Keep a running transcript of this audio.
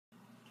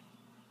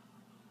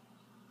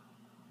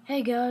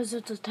Hey guys,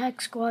 it's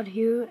Attack Squad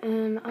here,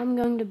 and I'm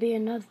going to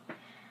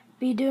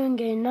be doing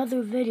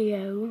another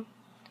video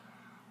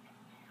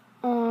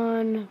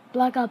on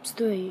Black Ops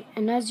 3.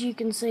 And as you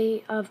can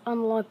see, I've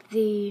unlocked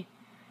the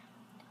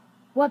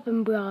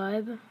weapon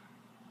bribe,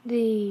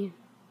 the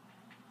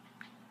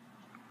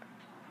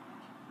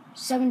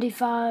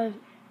 75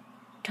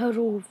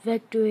 total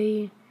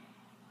victory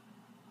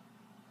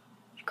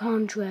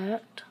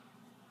contract.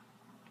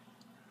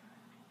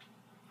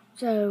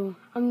 So,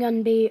 I'm going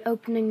to be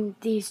opening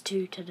these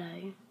two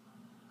today.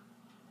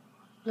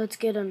 Let's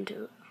get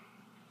into it.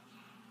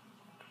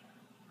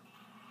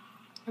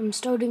 I'm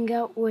starting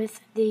out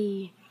with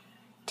the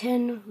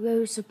 10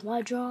 rare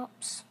supply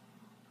drops.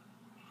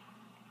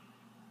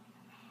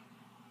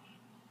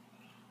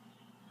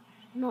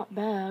 Not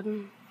bad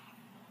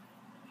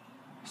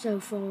so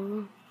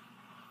far.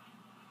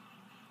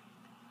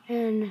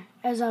 And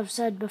as I've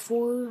said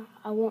before,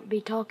 I won't be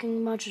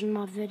talking much in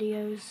my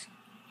videos.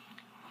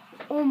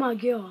 Oh my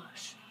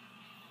gosh.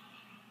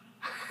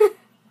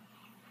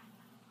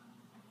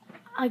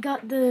 I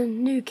got the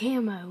new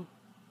camo.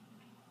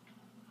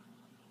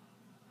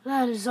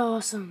 That is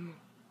awesome.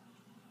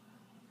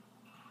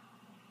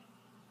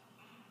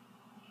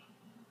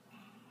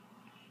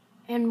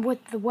 And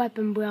with the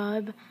weapon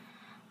bribe,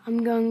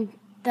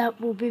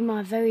 that will be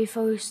my very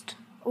first,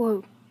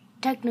 or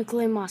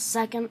technically my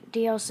second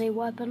DLC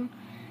weapon,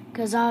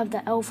 because I have the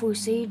L4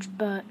 Siege,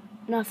 but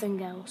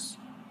nothing else.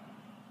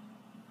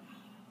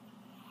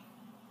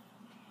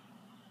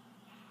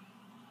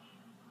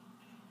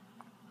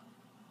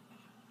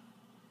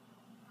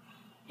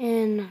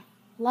 And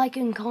like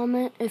and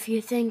comment if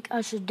you think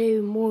I should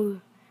do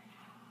more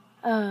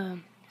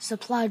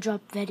supply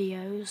drop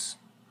videos.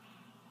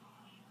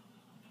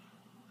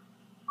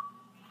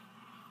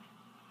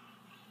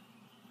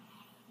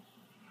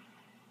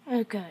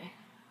 Okay,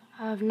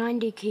 I have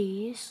 90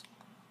 keys.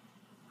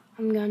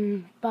 I'm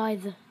gonna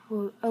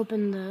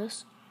open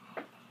this.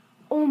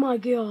 Oh my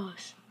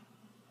gosh,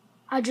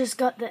 I just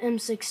got the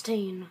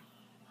M16.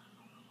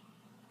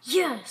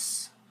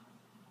 Yes!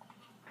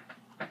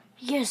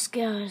 Yes,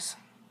 guys.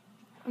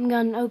 I'm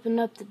gonna open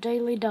up the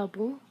daily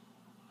double,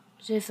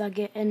 see if I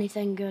get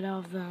anything good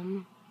out of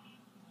them.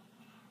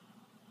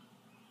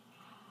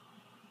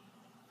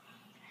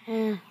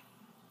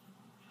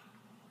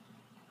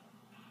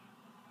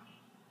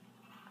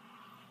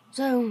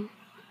 So,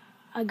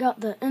 I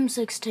got the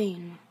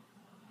M16.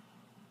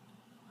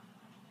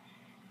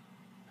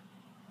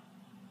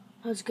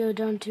 Let's go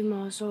down to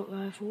my assault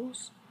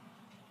rifles.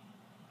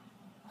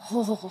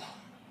 Oh,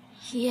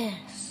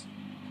 yes.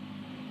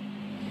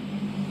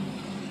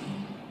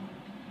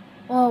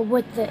 Oh,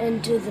 with the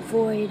Into the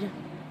Void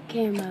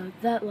camo,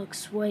 that looks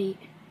sweet.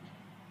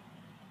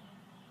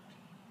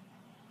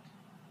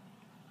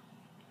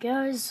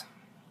 Guys,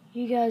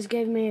 you guys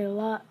gave me a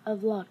lot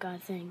of luck, I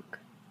think.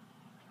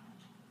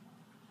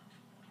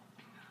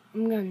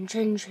 I'm gonna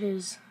change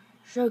his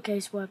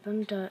showcase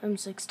weapon to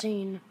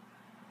M16,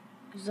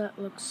 because that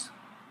looks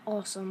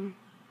awesome.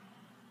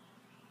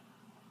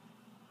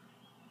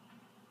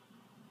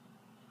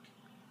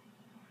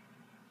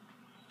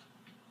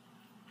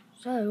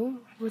 So,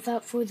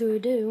 without further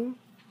ado,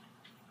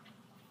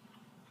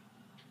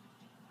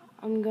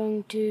 I'm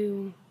going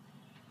to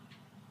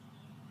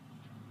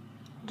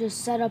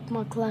just set up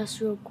my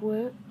class real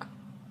quick.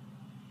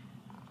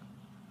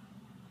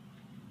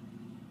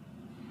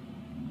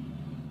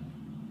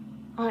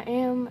 I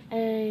am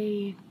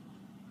a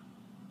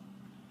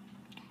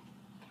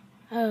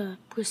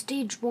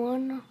Prestige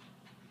 1.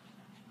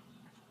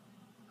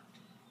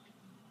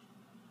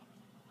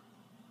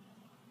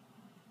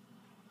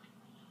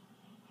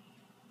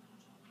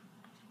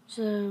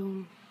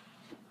 So,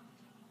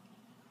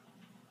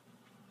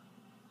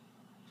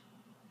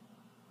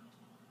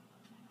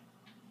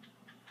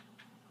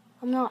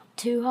 I'm not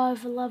too high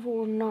of a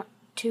level, I'm not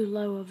too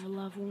low of a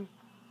level.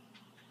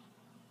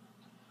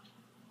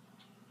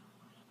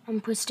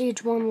 I'm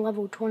Prestige 1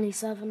 level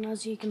 27,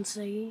 as you can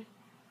see.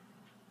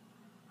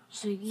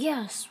 So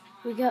yes,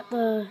 we got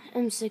the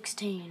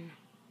M16.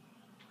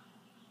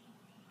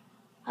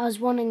 I was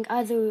wanting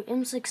either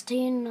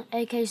M16,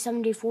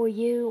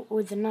 AK-74U,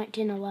 or the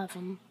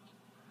 1911.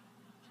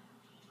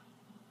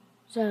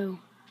 So,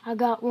 I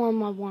got one of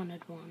my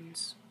wanted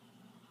ones.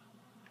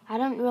 I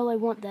don't really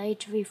want the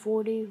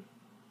HV40,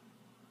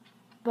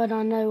 but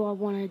I know I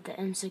wanted the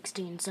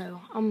M16,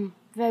 so I'm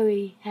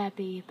very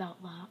happy about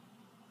that.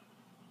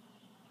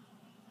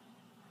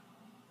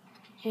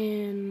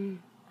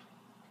 And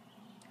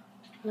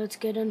let's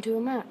get into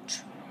a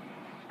match.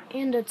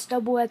 And it's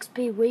double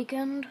XP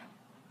weekend.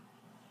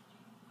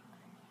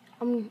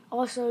 I'm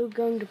also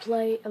going to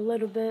play a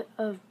little bit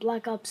of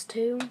Black Ops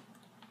 2.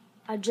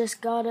 I just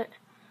got it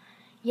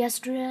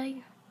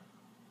yesterday,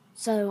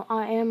 so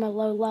I am a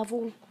low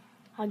level.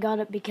 I got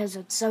it because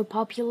it's so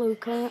popular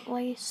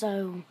currently,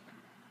 so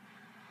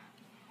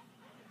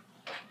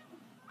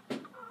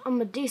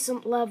I'm a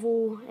decent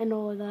level and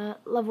all of that,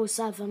 level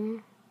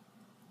 7.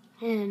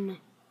 And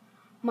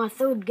my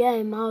third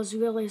game, I was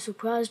really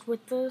surprised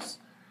with this.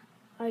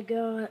 I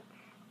got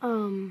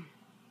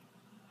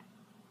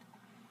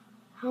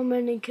how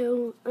many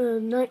kills?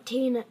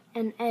 19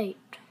 and 8.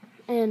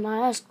 And I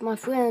asked my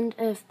friend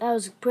if that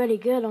was pretty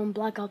good on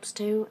Black Ops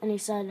 2, and he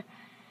said,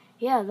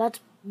 yeah, that's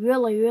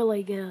really,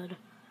 really good.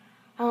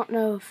 I don't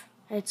know if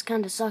it's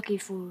kind of sucky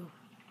for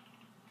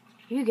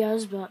you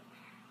guys, but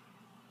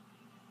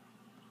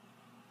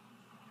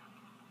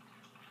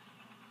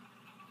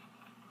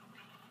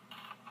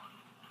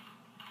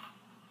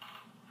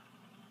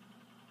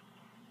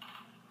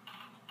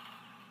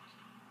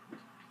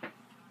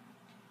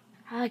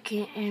I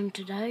can't aim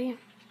today.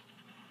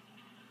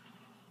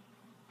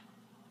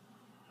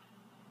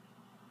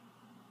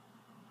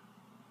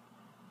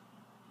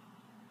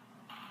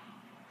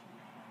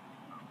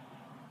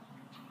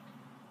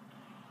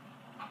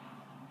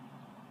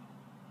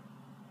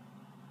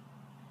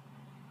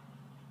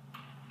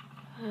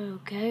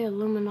 Okay,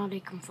 Illuminati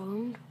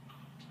confirmed.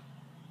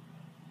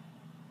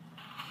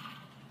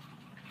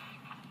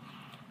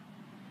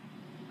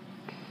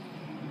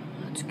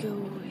 Let's go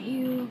over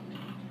here.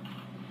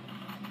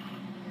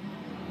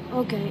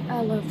 Okay,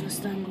 I love this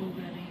thing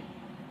already.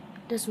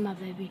 This is my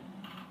baby.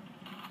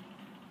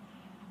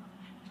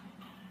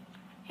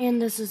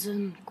 And this is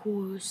in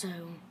core, so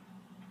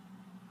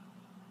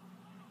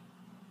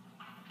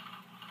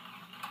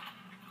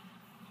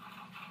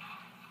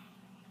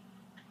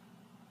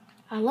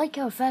I like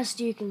how fast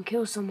you can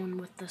kill someone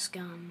with this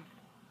gun.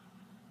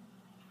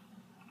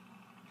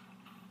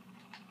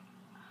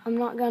 I'm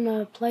not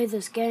gonna play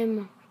this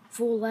game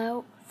full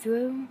out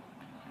through,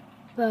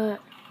 but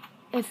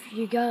if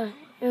you guys,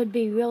 it would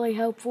be really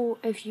helpful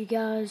if you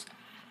guys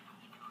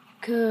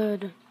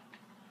could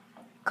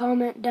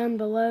comment down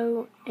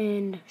below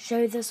and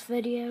show this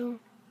video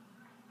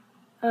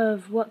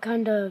of what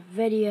kind of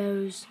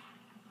videos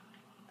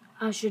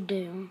I should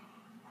do.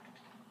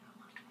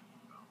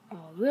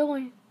 Oh,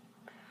 really?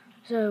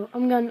 So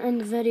I'm gonna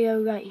end the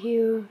video right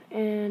here,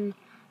 and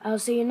I'll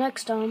see you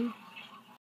next time.